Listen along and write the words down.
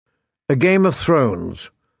A Game of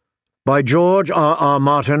Thrones, by George R.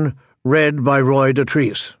 Martin, read by Roy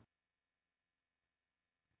Dotrice.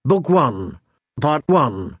 Book 1, Part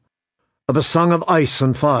 1, of A Song of Ice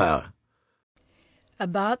and Fire.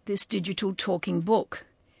 About this digital talking book.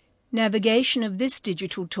 Navigation of this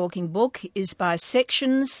digital talking book is by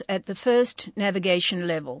sections at the first navigation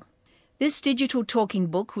level. This digital talking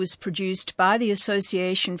book was produced by the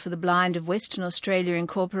Association for the Blind of Western Australia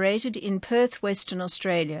Incorporated in Perth, Western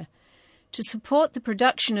Australia. To support the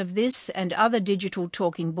production of this and other digital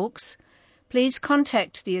talking books, please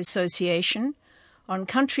contact the Association on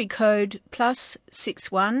country code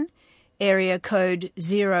 +61, area code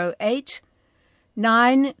 08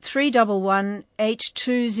 9311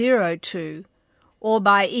 8202, or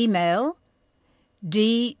by email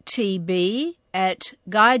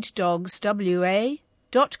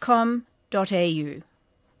dtb@guidedogswa.com.au.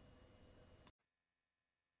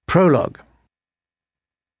 Prologue.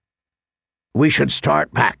 "We should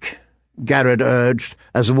start back," Garrett urged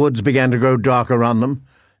as the woods began to grow dark around them.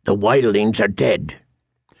 "The wildlings are dead."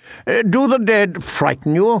 "Do the dead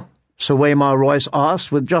frighten you?" Sir Waymar Royce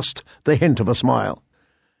asked with just the hint of a smile.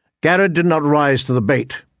 Garrett did not rise to the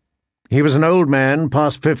bait. He was an old man,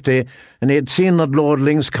 past 50, and he had seen the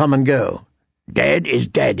lordlings come and go. "Dead is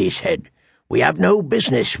dead," he said. "We have no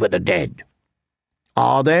business with the dead."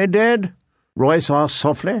 "Are they dead?" Royce asked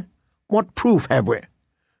softly. "What proof have we?"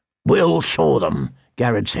 "Will show them,"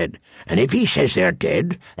 Garrett said, "and if he says they're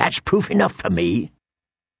dead, that's proof enough for me."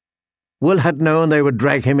 Will had known they would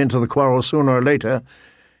drag him into the quarrel sooner or later.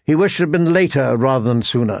 He wished it had been later rather than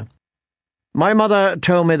sooner. "My mother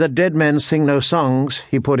told me that dead men sing no songs,"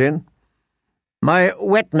 he put in. "My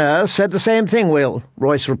wet nurse said the same thing, Will,"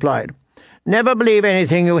 Royce replied. "Never believe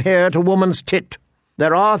anything you hear at a woman's tit.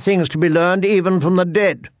 There are things to be learned even from the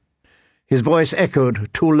dead." His voice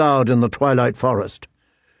echoed, too loud in the twilight forest.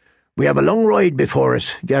 "We have a long ride before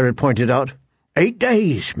us," Garrett pointed out. 8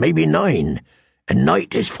 days, maybe 9, and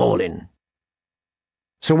night is falling.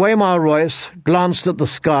 Sir Waymar Royce glanced at the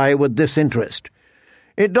sky with disinterest.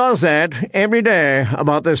 "It does that every day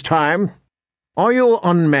about this time. Are you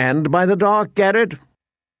unmanned by the dark, Garrett?"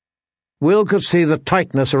 Will could see the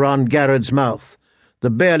tightness around Garrett's mouth, the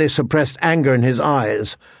barely suppressed anger in his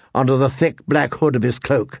eyes, under the thick black hood of his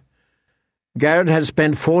cloak. Garrett had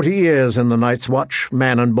spent 40 years in the Night's Watch,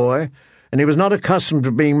 man and boy, and he was not accustomed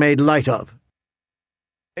to being made light of.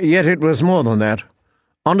 Yet it was more than that.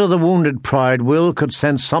 Under the wounded pride, Will could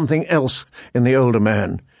sense something else in the older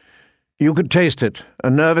man. You could taste it, a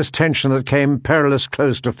nervous tension that came perilously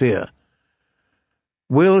close to fear.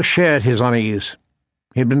 Will shared his unease.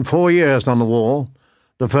 He had been 4 years on the wall.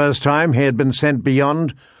 The first time he had been sent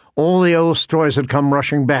beyond, all the old stories had come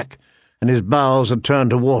rushing back, and his bowels had turned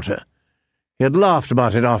to water. He had laughed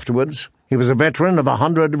about it afterwards. He was a veteran of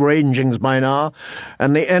 100 rangings by now,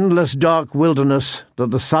 and the endless dark wilderness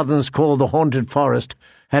that the Southerns called the Haunted Forest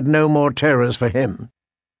had no more terrors for him.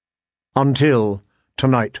 Until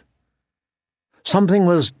tonight. Something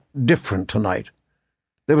was different tonight.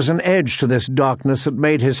 There was an edge to this darkness that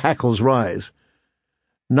made his hackles rise.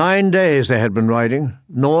 9 days they had been riding,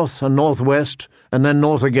 north and northwest, and then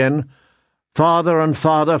north again, farther and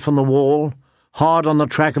farther from the wall, hard on the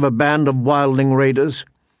track of a band of wildling raiders.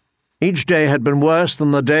 Each day had been worse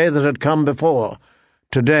than the day that had come before.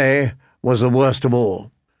 Today was the worst of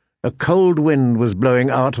all. A cold wind was blowing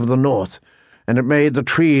out of the north, and it made the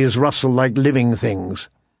trees rustle like living things.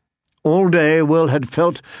 All day Will had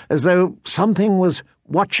felt as though something was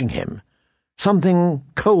watching him, something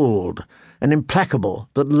cold and implacable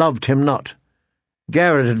that loved him not.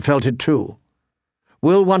 Garrett had felt it too.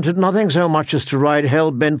 Will wanted nothing so much as to ride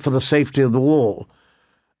hell-bent for the safety of the wall,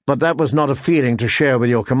 but that was not a feeling to share with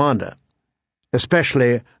your commander,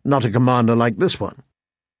 especially not a commander like this one.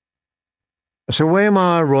 Sir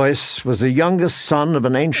Waymar Royce was the youngest son of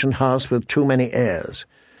an ancient house with too many heirs.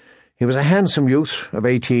 He was a handsome youth of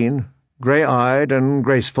 18, grey-eyed and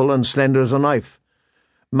graceful and slender as a knife.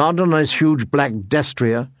 Mounted on his huge black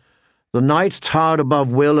destrier, the knight towered above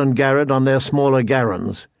Will and Garrett on their smaller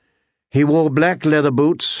garrons. He wore black leather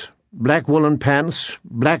boots, black woolen pants,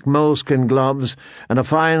 black moleskin gloves, and a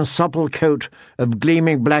fine supple coat of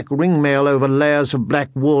gleaming black ringmail over layers of black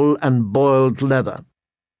wool and boiled leather.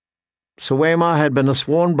 Sir Waymar had been a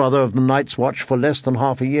sworn brother of the Night's Watch for less than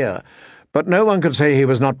half a year, but no one could say he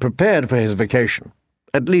was not prepared for his vacation,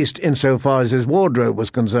 at least insofar as his wardrobe was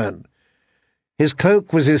concerned. His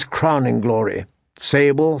cloak was his crowning glory,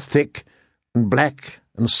 sable, thick, and black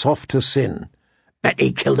and soft as sin. "Bet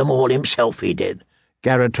he killed them all himself, he did,"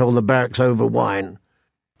 Garrett told the barracks over wine.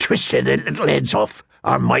 "Twisted their little heads off,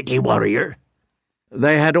 our mighty warrior."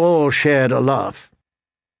 They had all shared a laugh.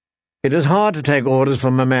 It is hard to take orders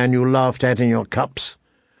from a man you laughed at in your cups,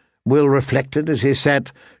 Will reflected as he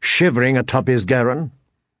sat shivering atop his garron.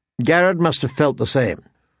 Garrett must have felt the same.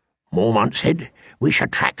 Mormont said, "We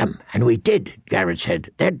should track 'em," and we did, Garrett said.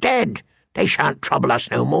 "They're dead. They shan't trouble us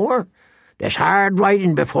no more. There's hard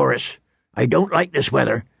riding before us. I don't like this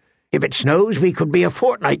weather. If it snows, we could be a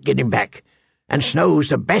fortnight getting back, and snow's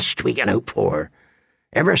the best we can hope for.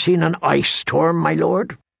 Ever seen an ice storm, my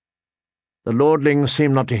lord?" The lordling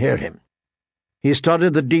seemed not to hear him. He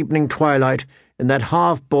studied the deepening twilight in that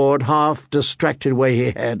half-bored, half-distracted way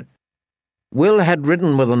he had. Will had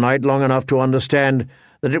ridden with the knight long enough to understand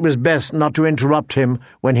that it was best not to interrupt him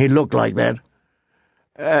when he looked like that.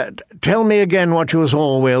 Tell me again what you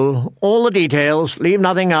saw, Will. All the details. Leave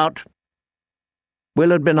nothing out." Will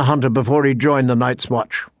had been a hunter before he joined the Night's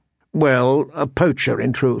Watch. Well, a poacher,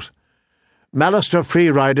 in truth. Mallister free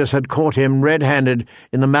riders had caught him red-handed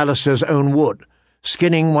in the Mallister's own wood,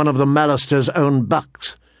 skinning one of the Mallister's own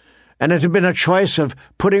bucks, and it had been a choice of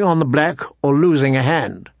putting on the black or losing a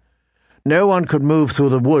hand. No one could move through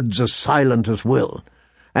the woods as silent as Will,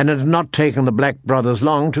 and it had not taken the Black brothers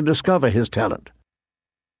long to discover his talent.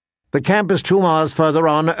 "The camp is 2 miles further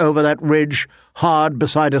on over that ridge, hard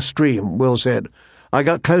beside a stream," Will said. "I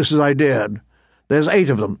got close as I dared. There's 8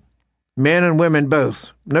 of them. Men and women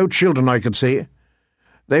both. No children I could see.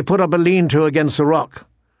 They put up a lean-to against the rock.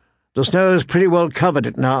 The snow has pretty well covered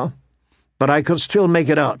it now, but I could still make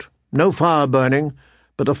it out. No fire burning,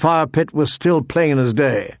 but the fire pit was still plain as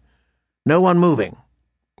day. No one moving.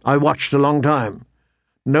 I watched a long time.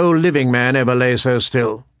 No living man ever lay so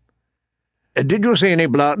still." "Did you see any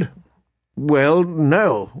blood?" "Well,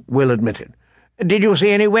 no," Will admitted. "Did you see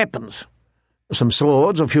any weapons?" "Some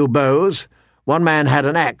swords, a few bows. One man had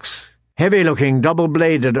an axe. Heavy-looking,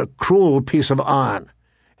 double-bladed, a cruel piece of iron.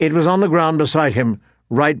 It was on the ground beside him,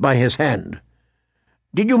 right by his hand."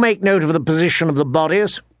 "Did you make note of the position of the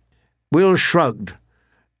bodies?" Will shrugged.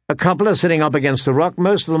 "A couple are sitting up against the rock,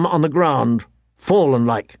 most of them on the ground,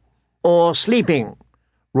 fallen-like. Or sleeping,"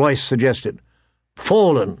 Royce suggested.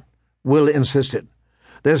 "Fallen," Will insisted.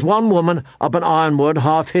 "There's one woman up an ironwood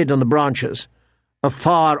half hid in the branches. A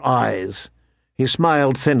far eyes." He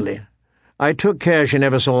smiled thinly. "I took care she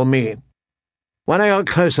never saw me. When I got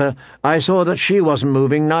closer, I saw that she wasn't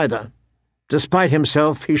moving neither." Despite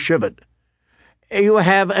himself, he shivered. "You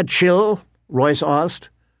have a chill?" Royce asked.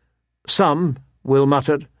 "Some," Will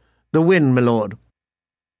muttered. "The wind, my lord."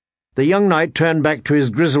 The young knight turned back to his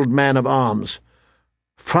grizzled man-of-arms.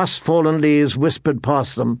 Frost-fallen leaves whispered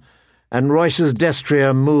past them, and Royce's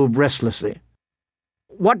destrier moved restlessly.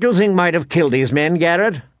 "What do you think might have killed these men,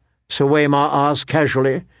 Garrett?" Sir Waymar asked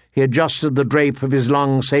casually. He adjusted the drape of his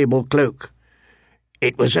long sable cloak.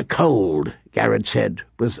 "It was a cold," Garrett said,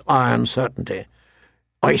 with iron certainty.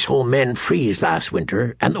 "I saw men freeze last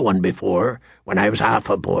winter, and the one before, when I was half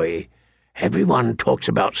a boy. Everyone talks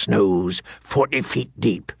about snows 40 feet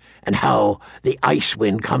deep, and how the ice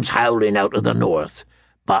wind comes howling out of the north.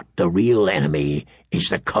 But the real enemy is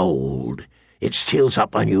the cold. It steals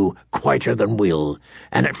up on you quieter than will,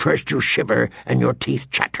 and at first you shiver and your teeth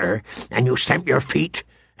chatter, and you stamp your feet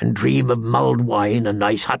and dream of mulled wine and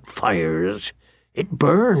nice hot fires. It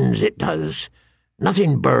burns, it does.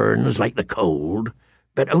 Nothing burns like the cold,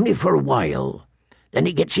 but only for a while. Then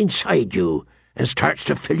it gets inside you and starts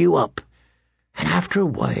to fill you up. And after a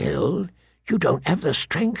while, you don't have the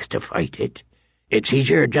strength to fight it. It's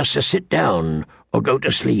easier just to sit down or go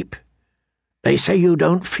to sleep. They say you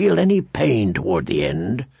don't feel any pain toward the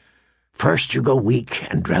end. First you go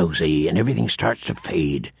weak and drowsy, and everything starts to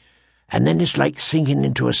fade, and then it's like sinking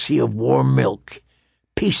into a sea of warm milk,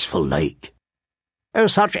 peaceful like." "Oh,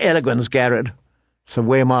 such elegance, Garrett," Sir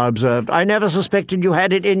Waymar observed. "I never suspected you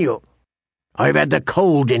had it in you." "I've had the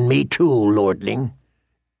cold in me too, lordling."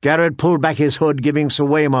 Garrett pulled back his hood, giving Sir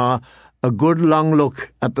Waymar a good long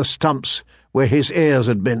look at the stumps where his ears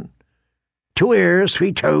had been. "2 ears,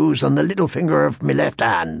 3 toes, and the little finger of me left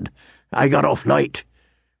hand. I got off light.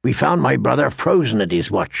 We found my brother frozen at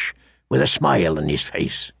his watch, with a smile on his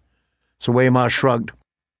face." Sir Waymar shrugged.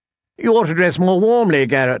 "You ought to dress more warmly,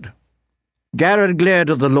 Garrett." Garrett glared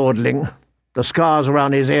at the lordling. The scars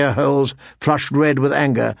around his ear holes flushed red with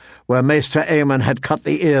anger where Maester Aemon had cut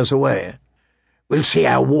the ears away. "We'll see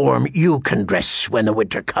how warm you can dress when the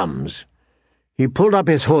winter comes." He pulled up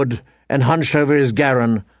his hood and hunched over his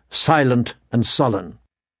garron, silent and sullen.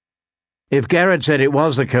 If Garrett said it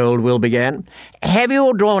was the cold, Will began. "Have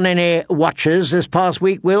you drawn any watches this past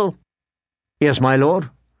week, Will?" "Yes, my lord.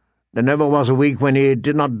 There never was a week when he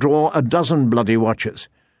did not draw a dozen bloody watches.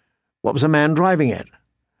 What was a man driving at?"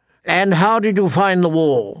 "And how did you find the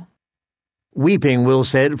wall?" "Weeping," Will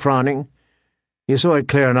said, frowning. He saw it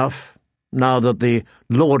clear enough, now that the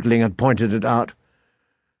lordling had pointed it out.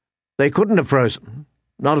 They couldn't have frozen,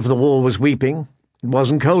 not if the wall was weeping. It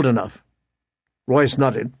wasn't cold enough. Royce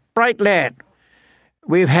nodded. "Right, lad.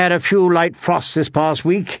 We've had a few light frosts this past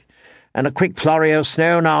week, and a quick flurry of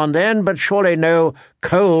snow now and then, but surely no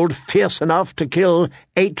cold fierce enough to kill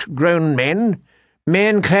 8 grown men.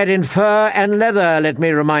 Men clad in fur and leather, let me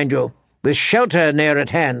remind you, with shelter near at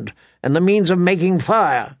hand, and the means of making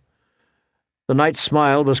fire." The knight's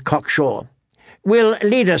smile was cocksure. "Will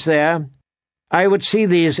lead us there. I would see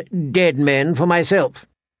these dead men for myself."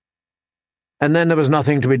 And then there was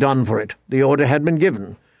nothing to be done for it. The order had been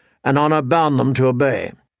given, and honour bound them to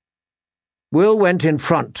obey. Will went in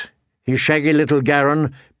front, his shaggy little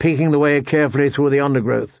garron picking the way carefully through the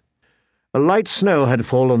undergrowth. A light snow had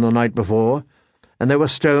fallen the night before, and there were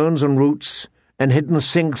stones and roots and hidden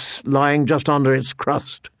sinks lying just under its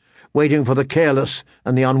crust, waiting for the careless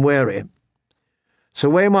and the unwary. Sir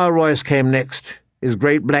Waymar Royce came next, his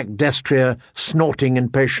great black destrier snorting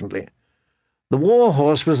impatiently. The war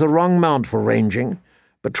horse was the wrong mount for ranging,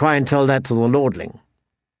 but try and tell that to the lordling.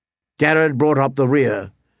 Garrett brought up the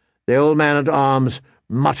rear. The old man-at-arms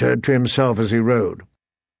muttered to himself as he rode.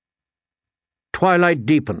 Twilight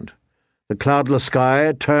deepened. The cloudless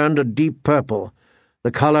sky turned a deep purple,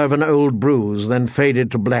 the colour of an old bruise, then faded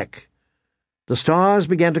to black. The stars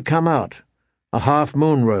began to come out. A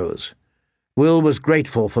half-moon rose. Will was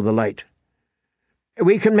grateful for the light.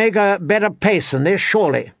 "We can make a better pace than this,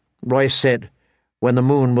 surely," Royce said, when the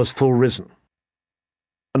moon was full risen.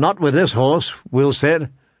 "Not with this horse," Will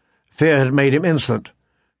said. Fear had made him insolent.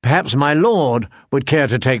 Perhaps my lord would care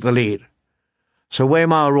to take the lead. Sir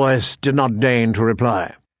Waymar Royce did not deign to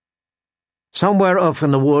reply. Somewhere off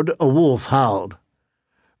in the wood a wolf howled.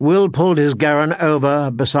 Will pulled his garron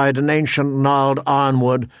over beside an ancient gnarled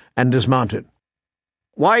ironwood and dismounted.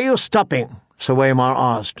 "Why are you stopping?" Sir Waymar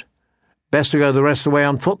asked. "Best to go the rest of the way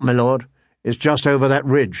on foot, my lord. It's just over that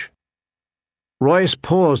ridge." Royce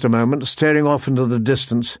paused a moment, staring off into the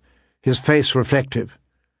distance, his face reflective.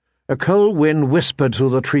 A cold wind whispered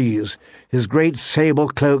through the trees. His great sable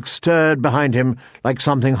cloak stirred behind him like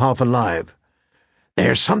something half alive.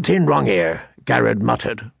 "There's something wrong here," Garrett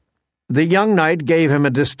muttered. The young knight gave him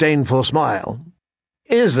a disdainful smile.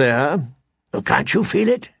 "Is there?" "Oh, can't you feel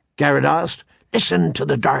it?" Garrett asked. "Listen to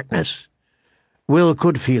the darkness." Will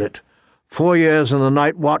could feel it. 4 years in the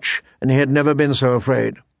night watch, and he had never been so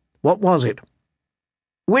afraid. What was it?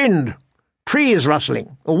 "Wind! Trees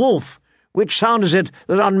rustling! A wolf! Which sound is it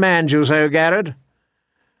that unmanned you so, Garrett?"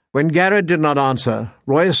 When Garrett did not answer,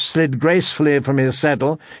 Royce slid gracefully from his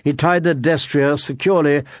saddle. He tied the destrier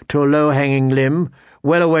securely to a low-hanging limb,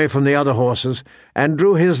 well away from the other horses, and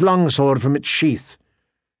drew his longsword from its sheath.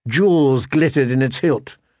 Jewels glittered in its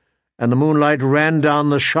hilt, and the moonlight ran down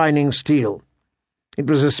the shining steel. It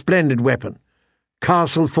was a splendid weapon,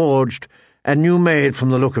 castle-forged and new-made from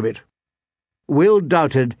the look of it. Will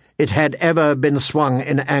doubted it had ever been swung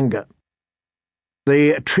in anger.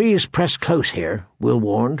 "The trees press close here," Will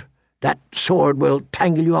warned. "That sword will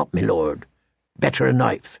tangle you up, my lord. Better a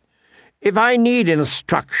knife." "If I need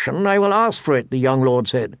instruction, I will ask for it," the young lord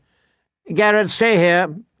said. "Garrett, stay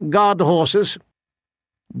here. Guard the horses."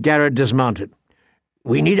 Garrett dismounted.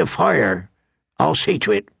 "We need a fire. I'll see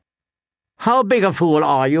to it." "How big a fool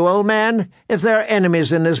are you, old man? If there are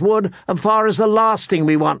enemies in this wood, a fire is the last thing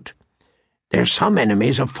we want." "There's some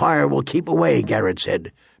enemies a fire will keep away," Garrett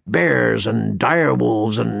said. "Bears and dire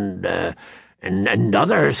wolves and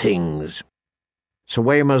other things." Sir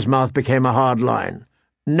Waymar's mouth became a hard line.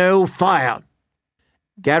 "No fire."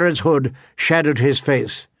 Garrett's hood shadowed his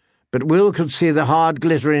face, but Will could see the hard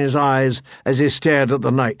glitter in his eyes as he stared at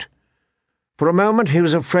the knight. For a moment he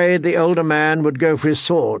was afraid the older man would go for his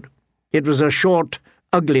sword. It was a short,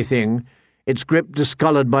 ugly thing, its grip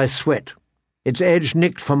discoloured by sweat, its edge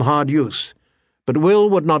nicked from hard use. But Will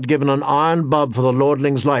would not give an iron bob for the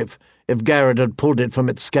lordling's life if Garrett had pulled it from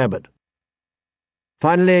its scabbard.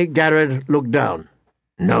 Finally Garrett looked down.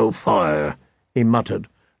 "No fire," he muttered,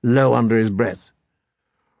 low under his breath.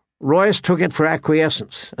 Royce took it for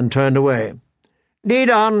acquiescence and turned away. "Lead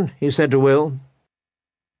on," he said to Will.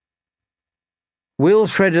 Will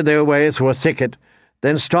threaded their way through a thicket,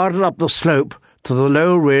 then started up the slope to the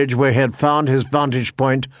low ridge where he had found his vantage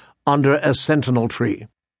point under a sentinel tree.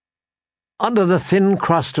 Under the thin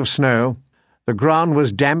crust of snow, the ground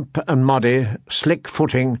was damp and muddy, slick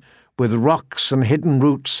footing, with rocks and hidden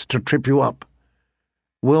roots to trip you up.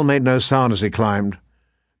 Will made no sound as he climbed.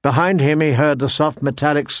 Behind him he heard the soft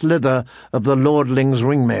metallic slither of the lordling's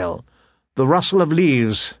ringmail, the rustle of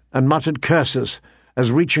leaves and muttered curses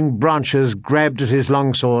as reaching branches grabbed at his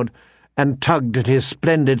longsword and tugged at his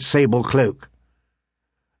splendid sable cloak.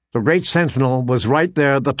 The great sentinel was right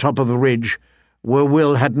there at the top of the ridge, where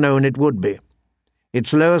Will had known it would be,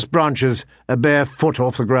 its lowest branches a bare foot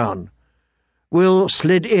off the ground. Will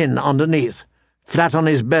slid in underneath, flat on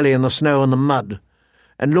his belly in the snow and the mud,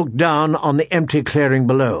 and looked down on the empty clearing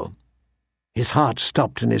below. His heart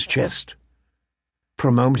stopped in his chest. For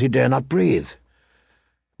a moment he dare not breathe.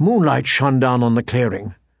 Moonlight shone down on the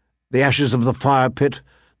clearing, the ashes of the fire pit,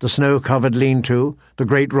 the snow-covered lean-to, the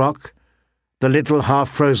great rock, the little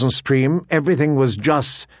half-frozen stream. Everything was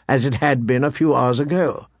just as it had been a few hours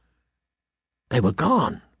ago. They were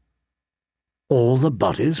gone. All the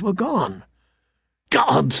bodies were gone.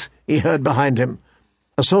 "Gods!" he heard behind him.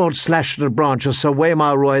 A sword slashed at a branch as Sir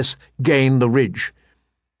Waymar Royce gained the ridge.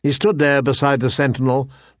 He stood there beside the sentinel,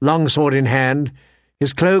 long sword in hand,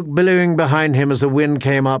 his cloak billowing behind him as the wind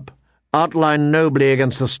came up, outlined nobly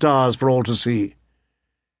against the stars for all to see.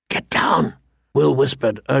 "Get down," Will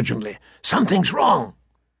whispered urgently. "Something's wrong."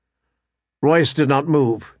 Royce did not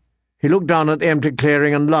move. He looked down at the empty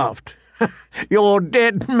clearing and laughed. "Your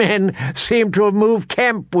dead men seem to have moved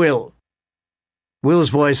camp, Will." Will's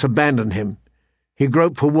voice abandoned him. He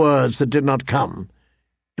groped for words that did not come.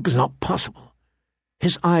 It was not possible.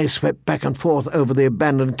 His eyes swept back and forth over the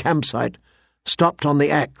abandoned campsite, stopped on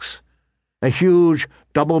the axe, a huge,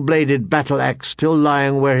 double-bladed battle-axe still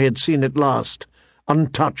lying where he had seen it last,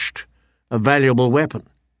 untouched, a valuable weapon.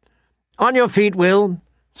 "On your feet, Will,"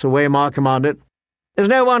 Sir Waymar commanded. "There's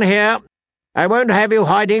no one here. I won't have you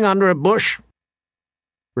hiding under a bush."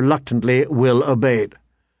 Reluctantly, Will obeyed.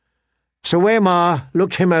 Sir Waymar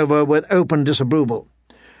looked him over with open disapproval.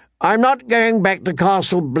 "I'm not going back to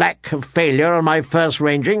Castle Black of failure on my first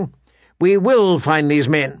ranging. We will find these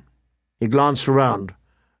men." He glanced around.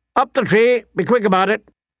 "Up the tree. Be quick about it.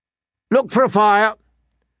 Look for a fire."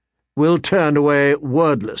 Will turned away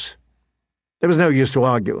wordless. There was no use to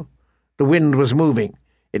argue. The wind was moving.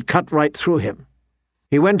 It cut right through him.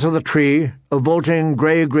 He went to the tree, a vaulting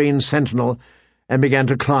grey-green sentinel, and began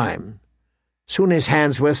to climb. Soon his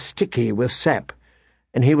hands were sticky with sap,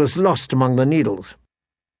 and he was lost among the needles.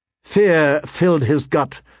 Fear filled his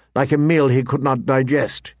gut like a meal he could not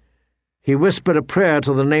digest. He whispered a prayer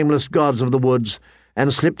to the nameless gods of the woods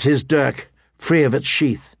and slipped his dirk free of its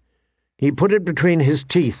sheath. He put it between his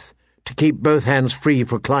teeth to keep both hands free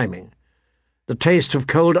for climbing. The taste of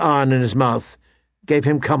cold iron in his mouth gave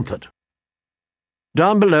him comfort.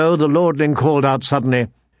 Down below, the lordling called out suddenly,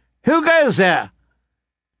 "Who goes there?"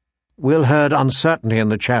 Will heard uncertainty in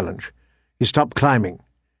the challenge. He stopped climbing.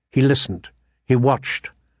 He listened. He watched.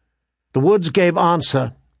 The woods gave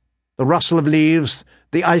answer, the rustle of leaves,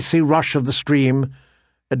 the icy rush of the stream,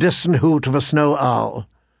 a distant hoot of a snow owl.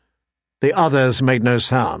 The others made no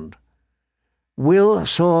sound. Will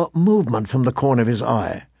saw movement from the corner of his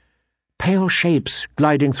eye, pale shapes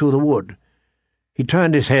gliding through the wood. He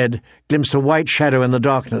turned his head, glimpsed a white shadow in the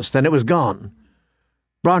darkness, then it was gone.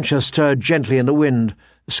 Branches stirred gently in the wind,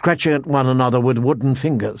 scratching at one another with wooden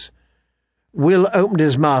fingers. Will opened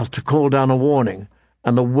his mouth to call down a warning,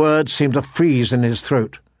 and the words seemed to freeze in his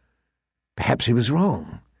throat. Perhaps he was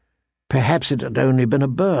wrong. Perhaps it had only been a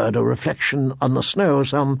bird, a reflection on the snow,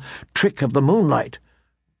 some trick of the moonlight.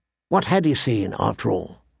 What had he seen, after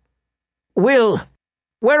all? "Will,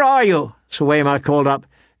 where are you?" Sir Waymar called up.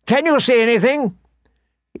 "Can you see anything?"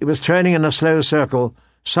 He was turning in a slow circle,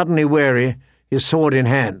 suddenly wary, his sword in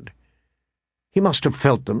hand. He must have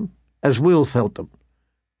felt them, as Will felt them.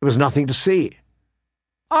 There was nothing to see.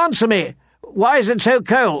 "Answer me! Why is it so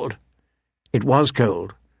cold?" It was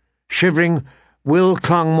cold. Shivering, Will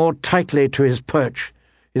clung more tightly to his perch,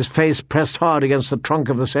 his face pressed hard against the trunk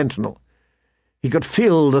of the sentinel. He could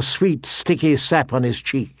feel the sweet, sticky sap on his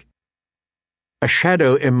cheek. A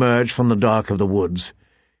shadow emerged from the dark of the woods.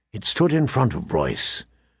 It stood in front of Royce.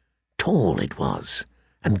 Tall it was,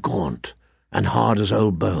 and gaunt, and hard as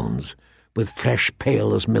old bones, with flesh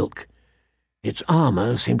pale as milk. Its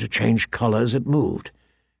armour seemed to change colour as it moved.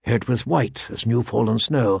 Here it was white as new-fallen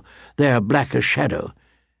snow, there black as shadow,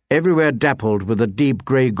 everywhere dappled with the deep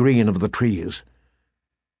grey-green of the trees.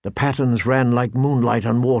 The patterns ran like moonlight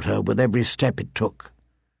on water with every step it took.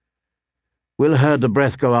 Will heard the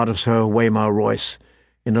breath go out of Sir Waymar Royce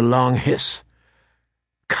in a long hiss.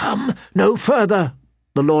 "Come no further,"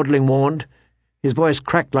 the lordling warned. His voice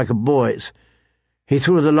cracked like a boy's. He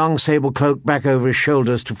threw the long sable cloak back over his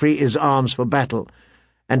shoulders to free his arms for battle,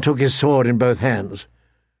 and took his sword in both hands.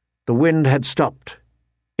 The wind had stopped.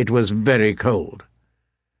 It was very cold.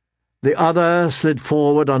 The other slid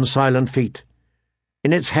forward on silent feet.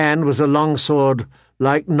 In its hand was a long sword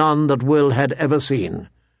like none that Will had ever seen.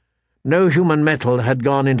 No human metal had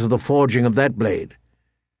gone into the forging of that blade.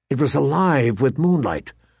 It was alive with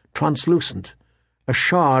moonlight, translucent, a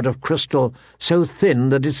shard of crystal so thin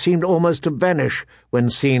that it seemed almost to vanish when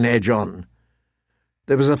seen edge on.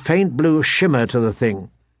 There was a faint blue shimmer to the thing,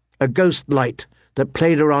 a ghost light that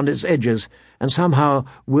played around its edges, and somehow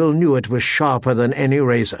Will knew it was sharper than any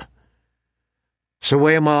razor. Sir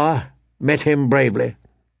Waymar met him bravely.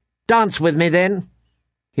 "Dance with me, then."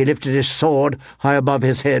 He lifted his sword high above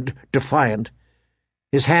his head, defiant.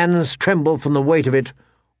 His hands trembled from the weight of it,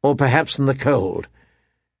 or perhaps from the cold.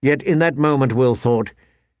 Yet in that moment, Will thought,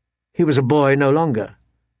 he was a boy no longer,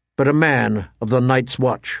 but a man of the Night's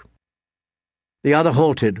Watch. The other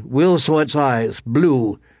halted. Will saw its eyes,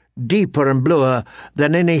 blue, deeper and bluer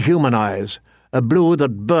than any human eyes, a blue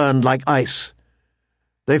that burned like ice.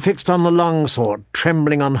 They fixed on the longsword,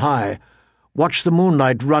 trembling on high, watched the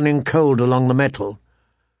moonlight running cold along the metal.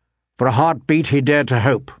 For a heartbeat he dared to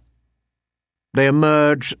hope. They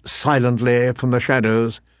emerged silently from the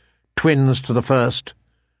shadows, twins to the first.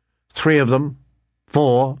 3 of them,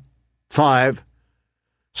 4, 5.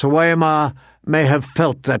 Sir Waymar may have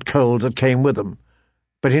felt that cold that came with them,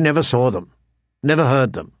 but he never saw them, never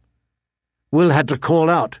heard them. Will had to call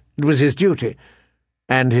out. It was his duty,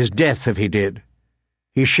 and his death if he did.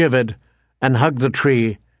 He shivered and hugged the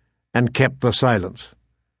tree and kept the silence.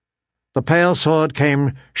 The pale sword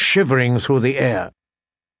came shivering through the air.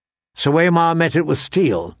 Sir Waymar met it with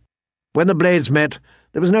steel. When the blades met,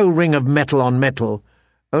 there was no ring of metal on metal,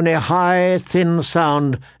 only a high, thin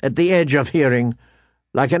sound at the edge of hearing,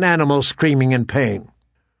 like an animal screaming in pain.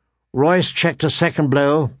 Royce checked a second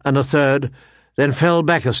blow and a third, then fell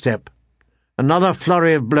back a step. Another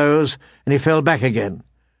flurry of blows, and he fell back again.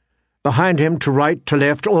 Behind him, to right, to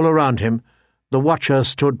left, all around him, the Watcher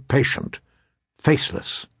stood patient,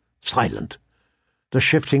 faceless, silent, the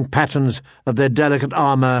shifting patterns of their delicate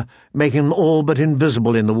armour making them all but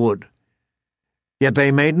invisible in the wood. Yet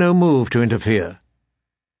they made no move to interfere.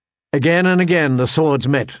 Again and again the swords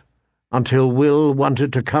met, until Will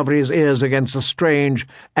wanted to cover his ears against the strange,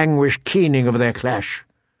 anguished keening of their clash.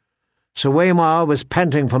 Sir Waymar was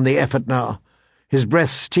panting from the effort now, his breath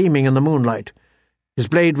steaming in the moonlight. His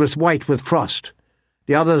blade was white with frost.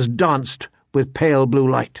 The others danced with pale blue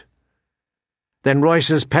light. Then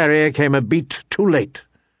Royce's parry came a beat too late.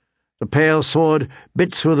 The pale sword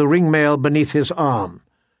bit through the ring-mail beneath his arm.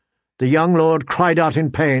 The young lord cried out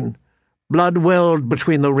in pain. Blood welled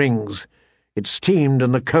between the rings. It steamed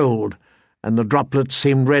in the cold, and the droplets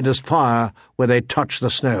seemed red as fire where they touched the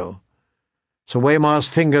snow. Sir Waymar's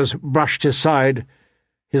fingers brushed his side.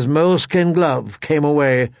 His moleskin glove came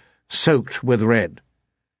away, soaked with red.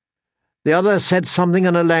 The other said something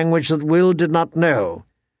in a language that Will did not know.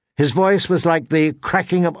 His voice was like the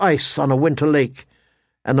cracking of ice on a winter lake,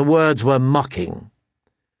 and the words were mocking.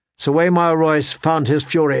 Sir Waymar Royce found his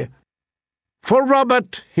fury. "For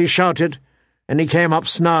Robert!" he shouted, and he came up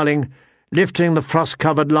snarling, lifting the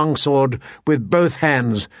frost-covered longsword with both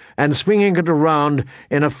hands and swinging it around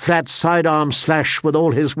in a flat sidearm slash with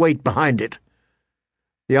all his weight behind it.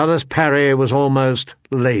 The other's parry was almost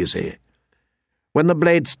lazy. When the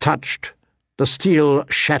blades touched, the steel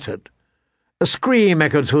shattered. A scream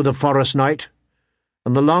echoed through the forest night,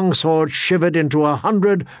 and the longsword shivered into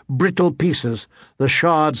 100 brittle pieces, the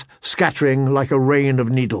shards scattering like a rain of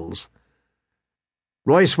needles.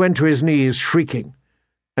 Royce went to his knees, shrieking,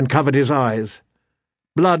 and covered his eyes.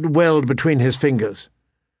 Blood welled between his fingers.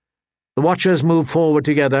 The Watchers moved forward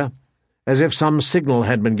together, as if some signal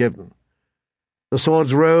had been given. The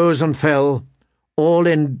swords rose and fell, all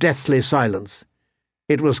in deathly silence.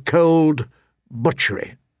 It was cold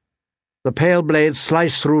butchery. The pale blade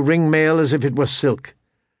sliced through ring-mail as if it were silk.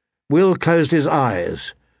 Will closed his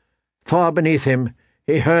eyes. Far beneath him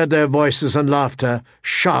he heard their voices and laughter,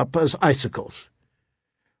 sharp as icicles.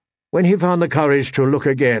 When he found the courage to look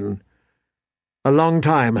again, a long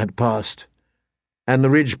time had passed, and the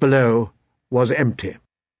ridge below was empty.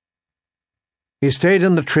 He stayed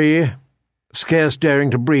in the tree, scarce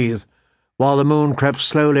daring to breathe, while the moon crept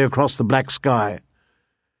slowly across the black sky.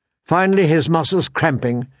 Finally, his muscles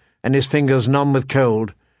cramping and his fingers numb with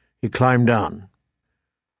cold, he climbed down.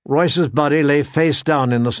 Royce's body lay face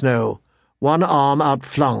down in the snow, one arm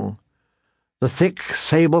outflung. The thick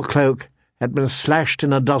sable cloak had been slashed in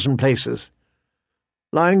 12 places.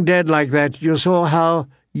 Lying dead like that, you saw how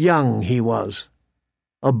young he was.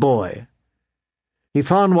 A boy. He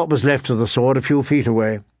found what was left of the sword a few feet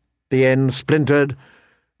away, the end splintered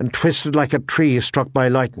and twisted like a tree struck by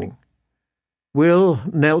lightning. Will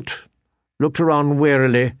knelt, looked around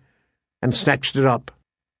wearily, and snatched it up.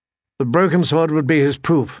 The broken sword would be his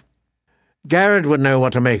proof. Garrett would know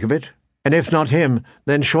what to make of it, and if not him,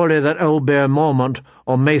 then surely that old Bear Mormont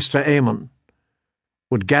or Maester Aemon.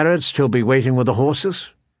 Would Garrett still be waiting with the horses?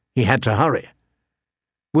 He had to hurry.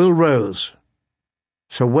 Will rose.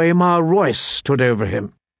 Sir Waymar Royce stood over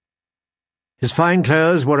him. His fine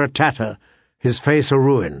clothes were a tatter, his face a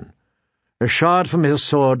ruin. A shard from his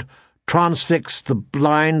sword transfixed the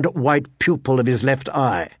blind white pupil of his left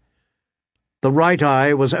eye. The right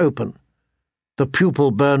eye was open. The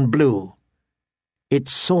pupil burned blue. It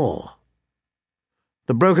saw.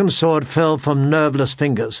 The broken sword fell from nerveless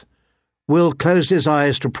fingers. Will closed his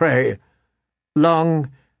eyes to pray.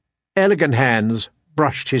 Long, elegant hands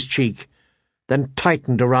brushed his cheek, then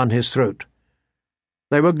tightened around his throat.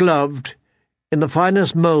 They were gloved in the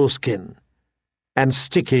finest moleskin and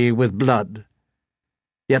sticky with blood,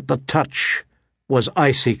 yet the touch was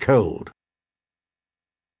icy cold.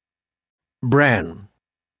 Bran.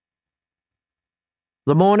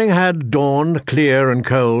 The morning had dawned clear and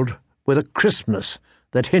cold, with a crispness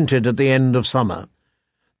that hinted at the end of summer.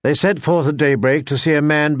 They set forth at daybreak to see a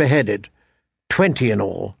man beheaded, 20 in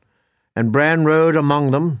all, and Bran rode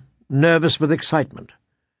among them, nervous with excitement.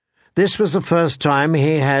 This was the first time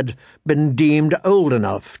he had been deemed old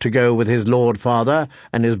enough to go with his lord father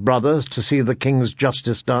and his brothers to see the king's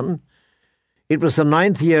justice done. It was the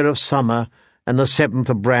 9th year of summer and the 7th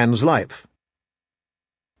of Bran's life.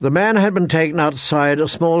 The man had been taken outside a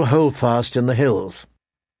small holdfast in the hills.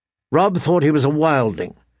 Robb thought he was a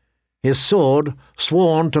wildling, his sword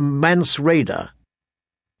sworn to Mance Rayder,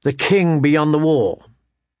 the king beyond the wall.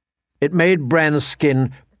 It made Bran's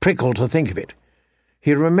skin prickle to think of it.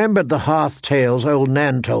 He remembered the hearth tales old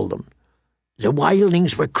Nan told them. The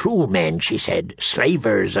wildlings were cruel men, she said,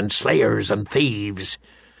 slavers and slayers and thieves.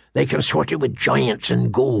 They consorted with giants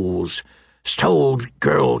and ghouls, stole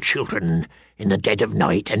girl children in the dead of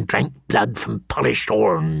night and drank blood from polished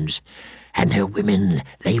horns, and their women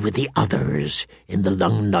lay with the others in the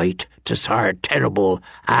long night to sire terrible,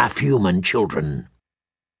 half-human children.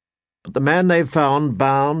 But the man they found,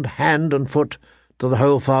 bound hand and foot to the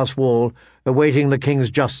holdfast wall, awaiting the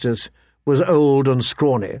king's justice, was old and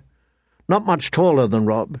scrawny, not much taller than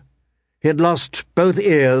Robb. He had lost both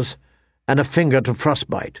ears and a finger to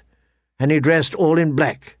frostbite, and he dressed all in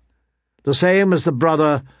black, the same as the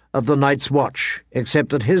brother of the Night's Watch, except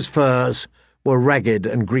that his furs were ragged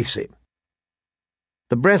and greasy.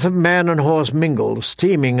 The breath of man and horse mingled,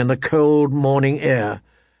 steaming in the cold morning air,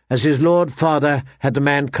 as his lord father had the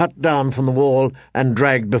man cut down from the wall and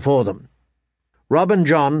dragged before them. Robb and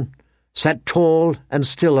John sat tall and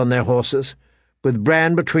still on their horses, with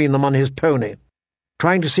Bran between them on his pony,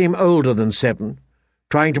 trying to seem older than 7,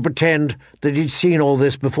 trying to pretend that he'd seen all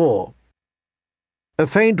this before. A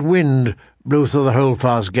faint wind blew through the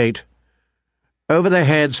holdfast gate. Over their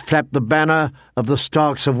heads flapped the banner of the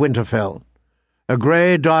Starks of Winterfell, a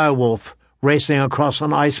grey direwolf racing across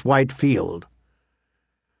an ice-white field.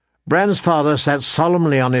 Bran's father sat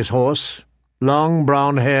solemnly on his horse, long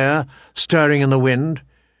brown hair stirring in the wind.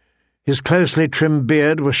 His closely trimmed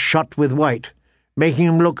beard was shot with white, making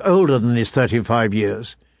him look older than his 35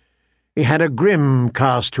 years. He had a grim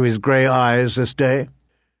cast to his grey eyes this day,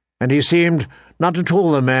 and he seemed not at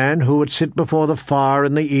all the man who would sit before the fire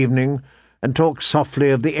in the evening and talk softly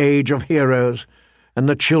of the age of heroes and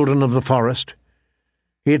the children of the forest.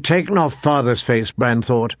 He had taken off father's face, Bran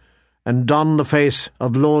thought, and donned the face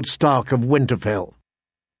of Lord Stark of Winterfell.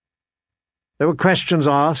 There were questions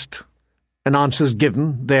asked and answers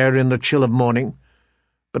given there in the chill of morning,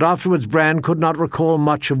 but afterwards Bran could not recall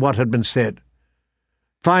much of what had been said.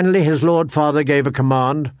 Finally his lord father gave a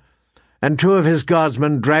command, and 2 of his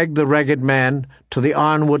guardsmen dragged the ragged man to the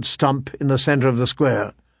ironwood stump in the centre of the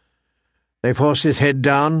square. They forced his head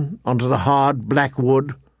down onto the hard black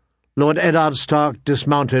wood. Lord Eddard Stark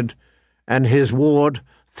dismounted, and his ward,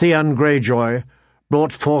 Theon Greyjoy,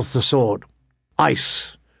 brought forth the sword.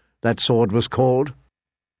 Ice, that sword was called.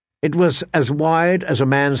 It was as wide as a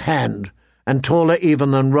man's hand, and taller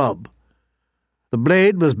even than Robb. The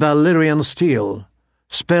blade was Valyrian steel,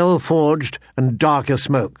 spell-forged and dark as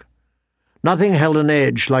smoke. Nothing held an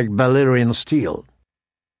edge like Valyrian steel.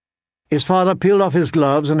 His father peeled off his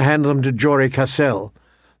gloves and handed them to Jory Cassel,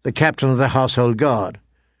 the captain of the household guard.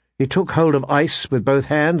 He took hold of Ice with both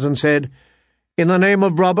hands and said, "In the name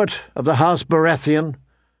of Robert of the House Baratheon,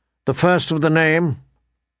 the first of the name,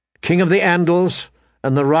 King of the Andals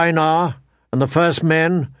and the Rhynar and the First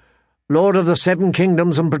Men, Lord of the 7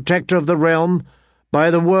 Kingdoms and Protector of the Realm,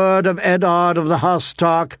 by the word of Eddard of the House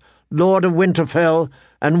Stark, Lord of Winterfell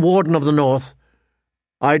and Warden of the North,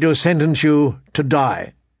 I do sentence you to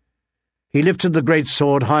die." He lifted the great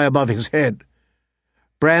sword high above his head.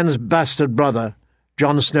 Bran's bastard brother,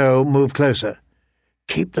 Jon Snow, moved closer.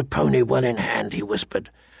 "Keep the pony well in hand," he whispered,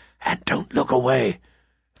 "and don't look away.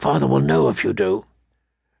 Father will know if you do."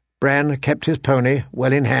 Bran kept his pony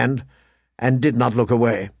well in hand, and did not look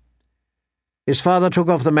away. His father took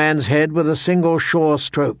off the man's head with a single sure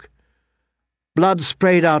stroke. Blood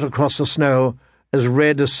sprayed out across the snow, as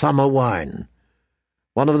red as summer wine.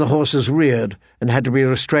 One of the horses reared and had to be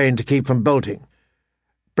restrained to keep from bolting.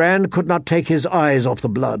 Bran could not take his eyes off the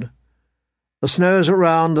blood. The snows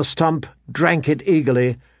around the stump drank it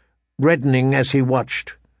eagerly, reddening as he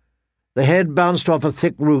watched. The head bounced off a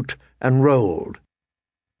thick root and rolled.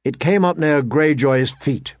 It came up near Greyjoy's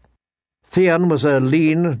feet. Theon was a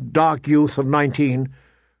lean, dark youth of 19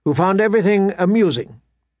 who found everything amusing.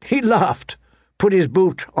 He laughed, put his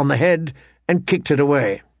boot on the head, and kicked it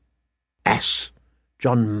away. "Ass!"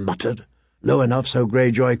 Jon muttered, low enough so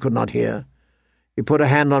Greyjoy could not hear. He put a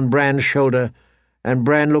hand on Bran's shoulder, and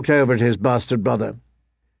Bran looked over at his bastard brother.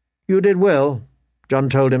 "You did well," Jon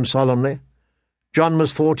told him solemnly. Jon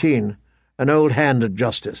was 14, an old hand at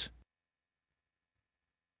justice.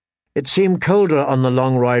 It seemed colder on the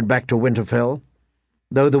long ride back to Winterfell,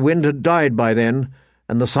 though the wind had died by then,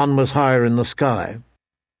 and the sun was higher in the sky.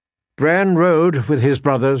 Bran rode with his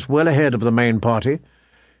brothers well ahead of the main party,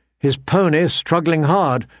 his pony struggling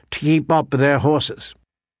hard to keep up with their horses.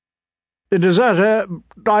 "The deserter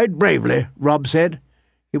died bravely," Robb said.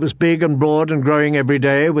 He was big and broad and growing every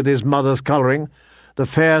day with his mother's colouring, the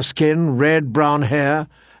fair skin, red-brown hair,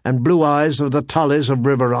 and blue eyes of the Tullys of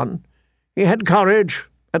Riverrun. "He had courage,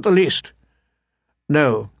 at the least."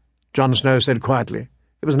 "No," Jon Snow said quietly.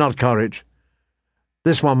 "It was not courage.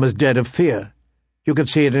 This one was dead of fear. You could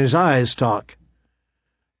see it in his eyes, Stark."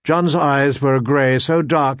 Jon's eyes were a grey so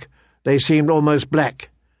dark they seemed almost black,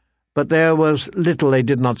 but there was little they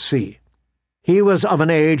did not see. He was of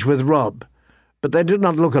an age with Robb, but they did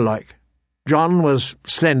not look alike. Jon was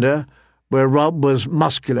slender, where Robb was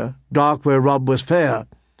muscular, dark where Robb was fair,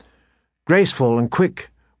 graceful and quick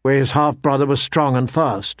where his half-brother was strong and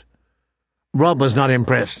fast. Robb was not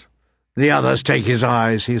impressed. "The others take his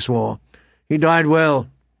eyes," he swore. "He died well.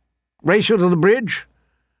 Race you to the bridge?"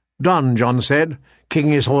 "Done," Jon said,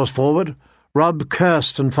 kicking his horse forward. Robb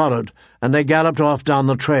cursed and followed, and they galloped off down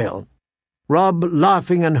the trail. Robb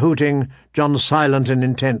laughing and hooting, Jon silent and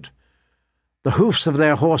intent. The hoofs of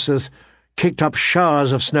their horses kicked up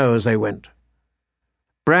showers of snow as they went.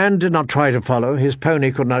 Bran did not try to follow. His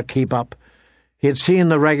pony could not keep up. He had seen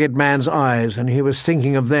the ragged man's eyes, and he was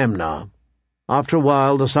thinking of them now. After a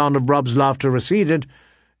while the sound of Robb's laughter receded,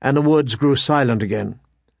 and the woods grew silent again.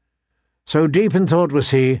 So deep in thought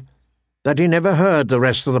was he that he never heard the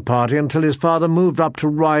rest of the party until his father moved up to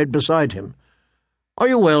ride beside him. "Are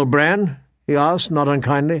you well, Bran?" he asked, not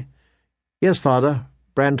unkindly. "Yes, father,"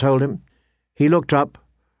 Bran told him. He looked up,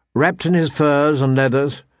 wrapped in his furs and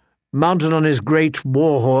leathers, mounted on his great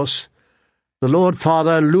war-horse. The Lord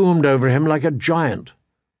Father loomed over him like a giant.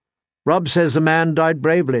 "Robb says the man died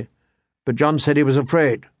bravely, but Jon said he was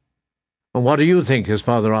afraid." "And what do you think?" his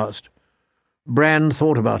father asked. Bran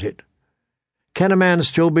thought about it. Can a man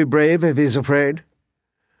still be brave if he's afraid?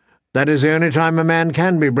 "That is the only time a man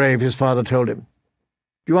can be brave," his father told him.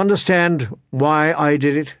 "Do you understand why I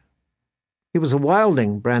did it?" "He was a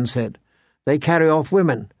wildling," Bran said. "They carry off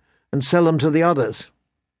women and sell them to the others."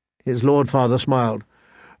 His Lord Father smiled.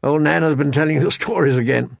 "Old Nan has been telling you stories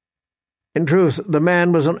again." In truth, the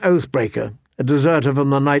man was an oath-breaker, a deserter from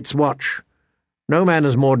the Night's Watch. No man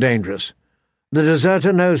is more dangerous. The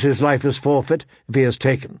deserter knows his life is forfeit if he is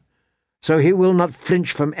taken, so he will not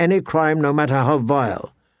flinch from any crime no matter how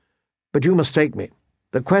vile. But you mistake me.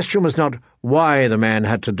 The question was not why the man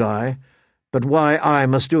had to die, but why I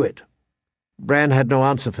must do it. Bran had no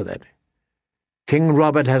answer for that. "King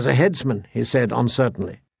Robert has a headsman," he said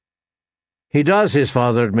uncertainly. "He does," his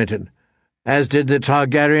father admitted, "as did the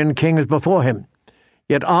Targaryen kings before him.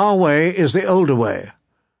 Yet our way is the older way.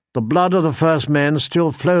 The blood of the first men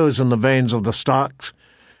still flows in the veins of the Starks,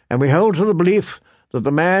 and we hold to the belief that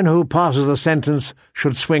the man who passes the sentence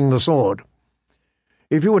should swing the sword.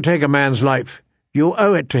 If you would take a man's life, you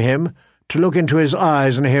owe it to him to look into his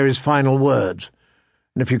eyes and hear his final words,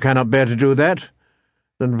 and if you cannot bear to do that,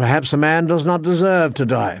 then perhaps a man does not deserve to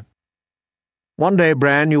die. One day,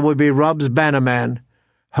 Bran, you will be Robb's bannerman,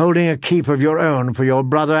 holding a keep of your own for your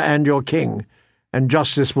brother and your king, and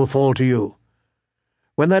justice will fall to you.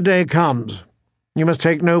 When that day comes, you must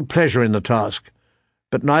take no pleasure in the task,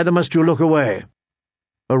 but neither must you look away.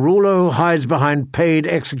 A ruler who hides behind paid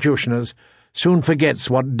executioners soon forgets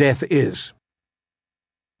what death is."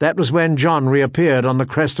 That was when Jon reappeared on the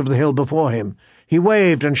crest of the hill before him. He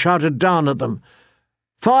waved and shouted down at them,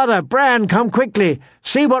 "Father, Bran, come quickly!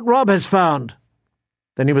 See what Robb has found!"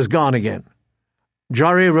 Then he was gone again.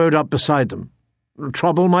 Jory rode up beside them.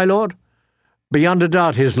 "Trouble, my lord?" "Beyond a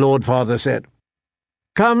doubt," his Lord Father said.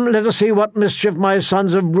 Come, let us see what mischief my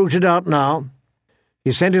sons have rooted out now.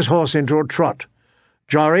 He sent his horse into a trot.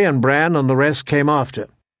 Jory and Bran and the rest came after.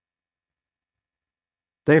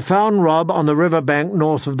 They found Rob on the river bank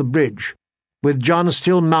north of the bridge, with John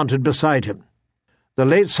still mounted beside him. The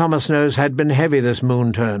late summer snows had been heavy this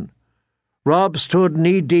moon turn. Rob stood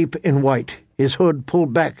knee-deep in white, his hood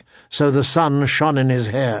pulled back so the sun shone in his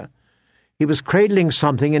hair. He was cradling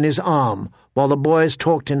something in his arm, while the boys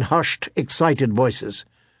talked in hushed, excited voices.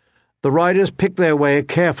 The riders picked their way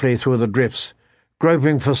carefully through the drifts,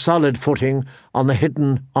 groping for solid footing on the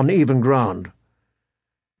hidden, uneven ground.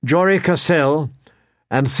 Jory Cassel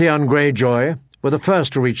and Theon Greyjoy were the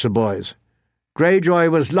first to reach the boys. Greyjoy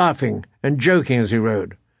was laughing and joking as he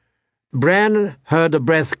rode. Bran heard the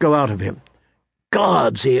breath go out of him.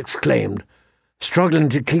 "Gods!" he exclaimed, struggling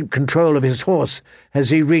to keep control of his horse as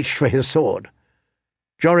he reached for his sword.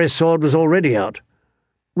 Jory's sword was already out.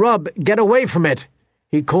 "Rob, get away from it!"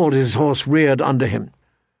 he called as his horse reared under him.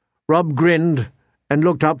 Rob grinned and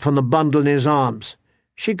looked up from the bundle in his arms.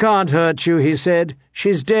 "She can't hurt you," he said.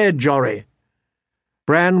 "She's dead, Jory."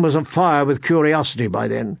 Bran was afire with curiosity by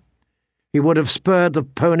then. He would have spurred the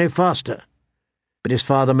pony faster. But his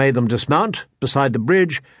father made them dismount beside the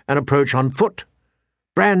bridge and approach on foot.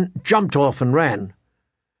 Bran jumped off and ran.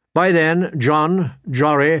 By then, John,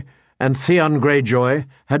 Jory, and Theon Greyjoy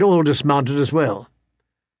had all dismounted as well.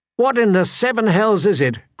 "What in the seven hells is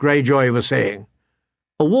it?" Greyjoy was saying.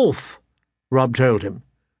 "A wolf," Rob told him.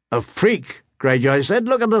 "A freak," Greyjoy said.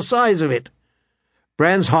 "Look at the size of it."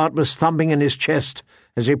 Bran's heart was thumping in his chest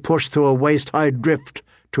as he pushed through a waist-high drift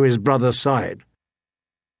to his brother's side.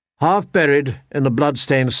 Half buried in the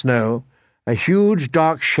blood-stained snow, a huge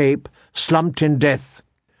dark shape slumped in death.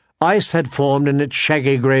 Ice had formed in its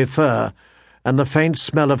shaggy grey fur, and the faint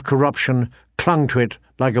smell of corruption clung to it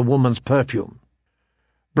like a woman's perfume.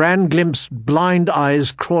 Bran glimpsed blind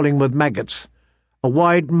eyes crawling with maggots, a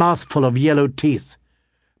wide mouthful of yellow teeth,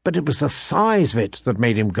 but it was the size of it that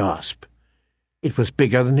made him gasp. It was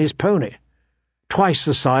bigger than his pony, twice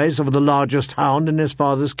the size of the largest hound in his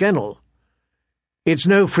father's kennel. "It's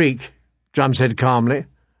no freak," John said calmly.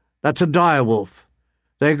 "That's a direwolf.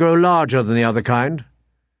 They grow larger than the other kind."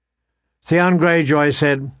 Theon Greyjoy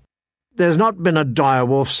said, "There's not been a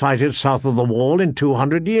direwolf sighted south of the wall in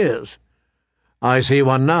 200 years. "I see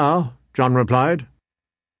one now," John replied.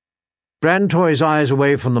 Bran tore his eyes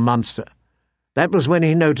away from the monster. That was when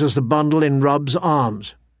he noticed the bundle in Rob's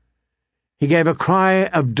arms. He gave a cry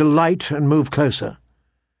of delight and moved closer.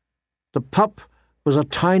 The pup was a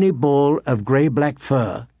tiny ball of grey-black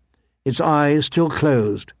fur, its eyes still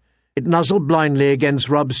closed. It nuzzled blindly against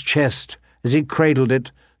Rob's chest as he cradled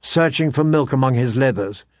it, searching for milk among his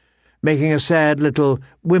leathers, making a sad little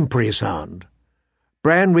whimpery sound.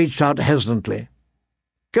 Bran reached out hesitantly.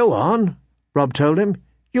 "Go on," Rob told him.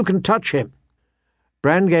 "You can touch him."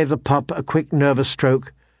 Bran gave the pup a quick, nervous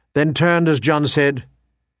stroke, then turned as John said,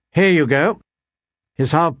 "Here you go."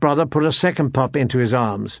 His half-brother put a second pup into his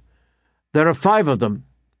arms. "There are 5 of them."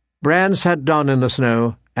 Bran sat down in the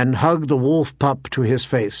snow and hugged the wolf pup to his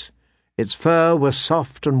face. Its fur was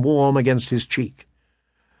soft and warm against his cheek.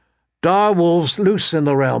 "Dire wolves loose in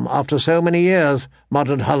the realm after so many years,"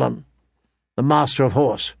 muttered Hullen, the master of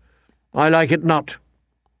horse. "I like it not."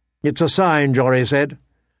 "It's a sign," Jory said.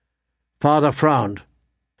 Father frowned.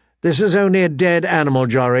 "This is only a dead animal,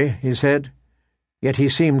 Jory," he said. Yet he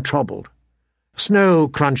seemed troubled. Snow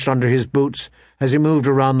crunched under his boots as he moved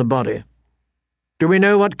around the body. "Do we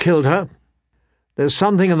know what killed her?" "There's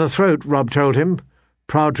something in the throat," Rob told him,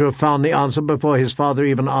 proud to have found the answer before his father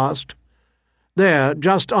even asked. "There,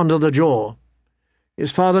 just under the jaw."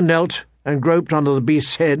 His father knelt and groped under the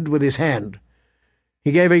beast's head with his hand.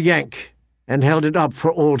 He gave a yank and held it up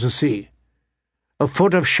for all to see. A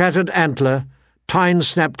foot of shattered antler, tine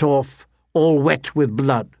snapped off, all wet with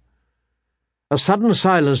blood. A sudden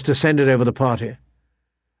silence descended over the party.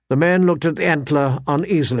 The men looked at the antler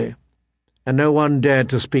uneasily, and no one dared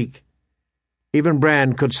to speak. Even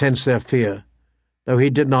Bran could sense their fear, though he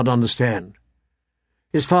did not understand.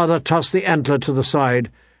 His father tossed the antler to the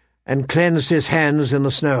side and cleansed his hands in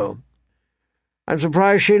the snow. "I'm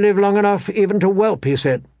surprised she lived long enough even to whelp," he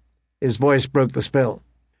said. His voice broke the spell.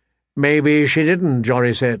 "Maybe she didn't,"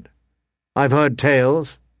 Jory said. "I've heard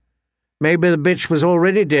tales. Maybe the bitch was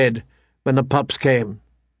already dead when the pups came."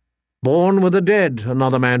 "Born with the dead,"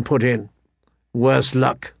 another man put in. "Worse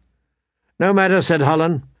luck." "No matter," said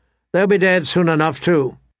Hullen. "They'll be dead soon enough,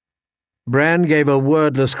 too." Bran gave a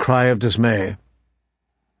wordless cry of dismay.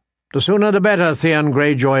 "The sooner the better," Theon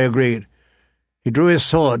Greyjoy agreed. He drew his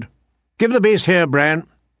sword. "Give the beast here, Bran."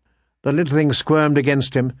 The little thing squirmed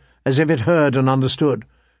against him, as if it heard and understood,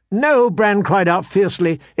 "No," Bran cried out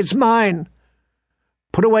fiercely. "It's mine."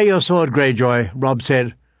 "Put away your sword, Greyjoy," Robb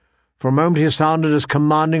said. For a moment he sounded as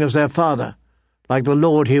commanding as their father, like the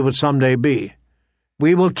lord he would some day be.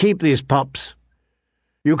 "We will keep these pups."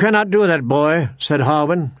 "You cannot do that, boy," said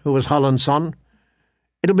Harwin, who was Holland's son.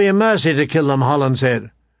 "It'll be a mercy to kill them," Holland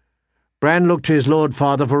said. Bran looked to his lord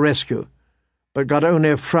father for rescue, but got only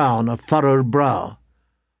a frown, a furrowed brow.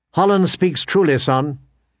 "Holland speaks truly, son.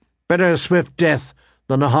 Better a swift death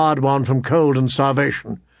than a hard one from cold and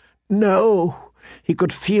starvation." "No." He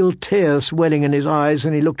could feel tears welling in his eyes,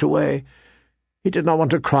 and he looked away. He did not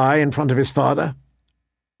want to cry in front of his father.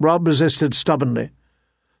 Robb resisted stubbornly.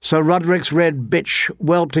 "Sir Roderick's red bitch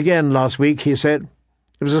whelped again last week," he said.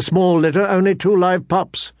 "It was a small litter, only 2 live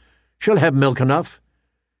pups. She'll have milk enough.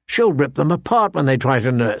 She'll rip them apart when they try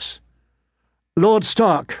to nurse." "Lord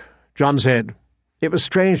Stark," Jon said. It was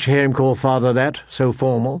strange to hear him call father that, so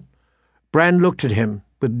formal. Bran looked at him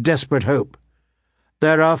with desperate hope.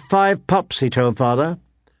 "There are 5 pups," he told father.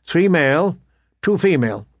 3 male, 2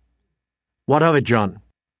 female. "What of it, Jon?"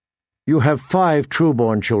 "You have 5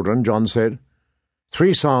 true-born children," Jon said.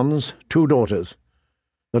 3 sons, 2 daughters.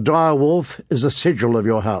 The dire wolf is the sigil of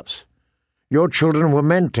your house. Your children were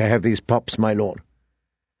meant to have these pups, my lord."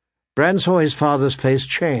 Bran saw his father's face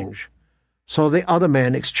change, saw the other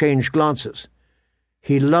men exchange glances.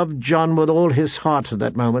 He loved Jon with all his heart at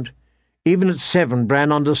that moment. Even at 7,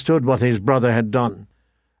 Bran understood what his brother had done.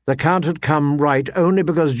 The count had come right only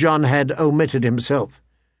because Jon had omitted himself.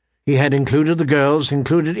 He had included the girls,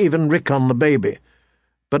 included even Rickon the baby,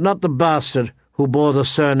 but not the bastard who bore the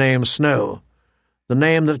surname Snow, the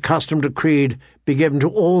name that custom decreed be given to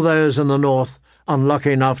all those in the north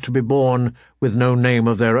unlucky enough to be born with no name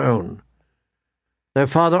of their own. Their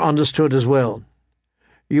father understood as well.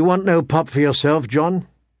 "You want no pup for yourself, Jon?"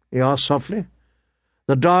 he asked softly.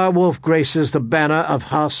 "The dire wolf graces the banner of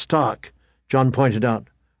House Stark," Jon pointed out.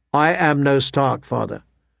 "I am no Stark, father."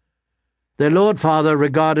 Their lord father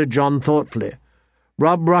regarded Jon thoughtfully.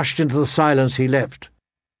 Robb rushed into the silence he left.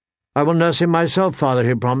 "I will nurse him myself, father,"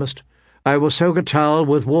 he promised. "I will soak a towel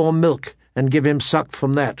with warm milk and give him suck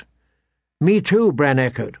from that." "Me too," Bran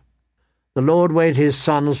echoed. The lord weighed his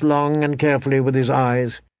sons long and carefully with his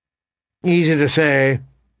eyes. "Easy to say,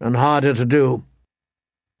 and harder to do.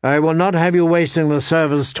 I will not have you wasting the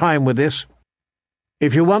servants' time with this.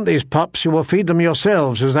 If you want these pups, you will feed them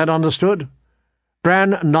yourselves. Is that understood?"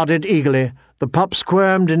 Bran nodded eagerly. The pup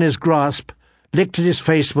squirmed in his grasp, licked at his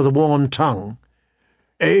face with a warm tongue.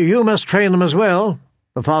 "You must train them as well,"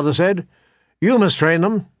 the father said. "You must train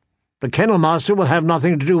them. The kennel master will have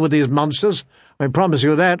nothing to do with these monsters, I promise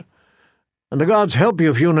you that. And the gods help you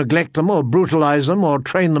if you neglect them or brutalize them or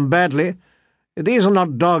train them badly. These are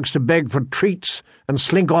not dogs to beg for treats and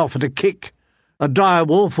slink off at a kick. A dire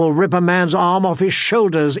wolf will rip a man's arm off his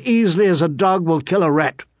shoulder as easily as a dog will kill a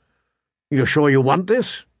rat. You sure you want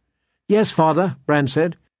this?" "Yes, father," Bran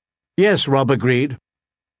said. "Yes," Robb agreed.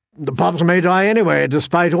 "The pups may die anyway,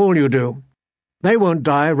 despite all you do." "They won't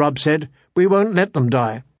die," Robb said. "We won't let them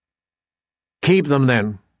die." "Keep them,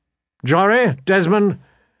 then. Jory, Desmond,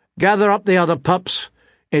 gather up the other pups.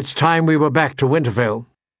 It's time we were back to Winterfell."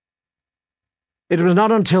 It was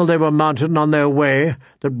not until they were mounted and on their way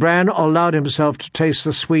that Bran allowed himself to taste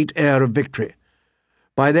the sweet air of victory.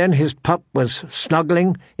 By then his pup was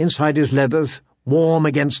snuggling inside his leathers, warm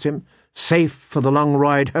against him, safe for the long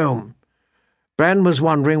ride home. Bran was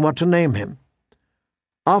wondering what to name him.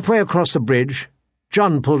 Halfway across the bridge,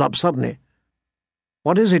 Jon pulled up suddenly.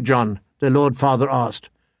 "What is it, Jon?" their lord father asked.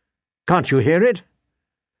 "Can't you hear it?"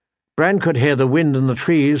 Bran could hear the wind in the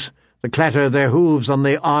trees, the clatter of their hooves on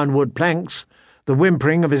the ironwood planks, the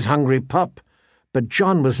whimpering of his hungry pup, but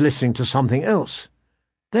Jon was listening to something else.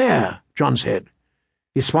 "There," Jon said.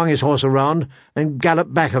 He swung his horse around and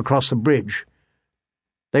galloped back across the bridge.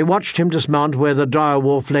 They watched him dismount where the dire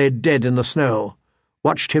wolf lay dead in the snow,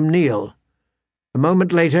 watched him kneel. A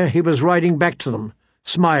moment later he was riding back to them,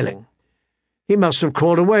 smiling. "He must have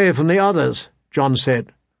crawled away from the others," Jon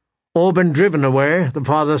said. "Or been driven away," the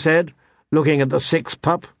father said, looking at the 6th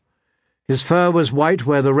pup. His fur was white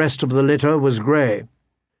where the rest of the litter was grey.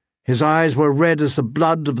 His eyes were red as the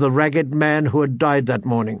blood of the ragged man who had died that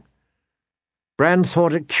morning. Bran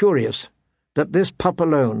thought it curious that this pup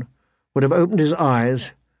alone would have opened his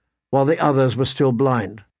eyes while the others were still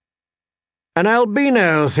blind. "An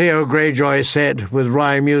albino," Theo Greyjoy said with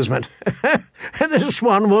wry amusement. "This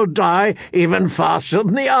one will die even faster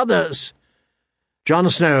than the others." Jon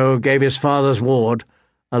Snow gave his father's ward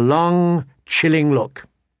a long, chilling look.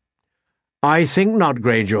 "I think not,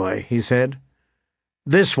 Greyjoy," he said.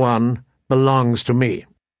 "This one belongs to me."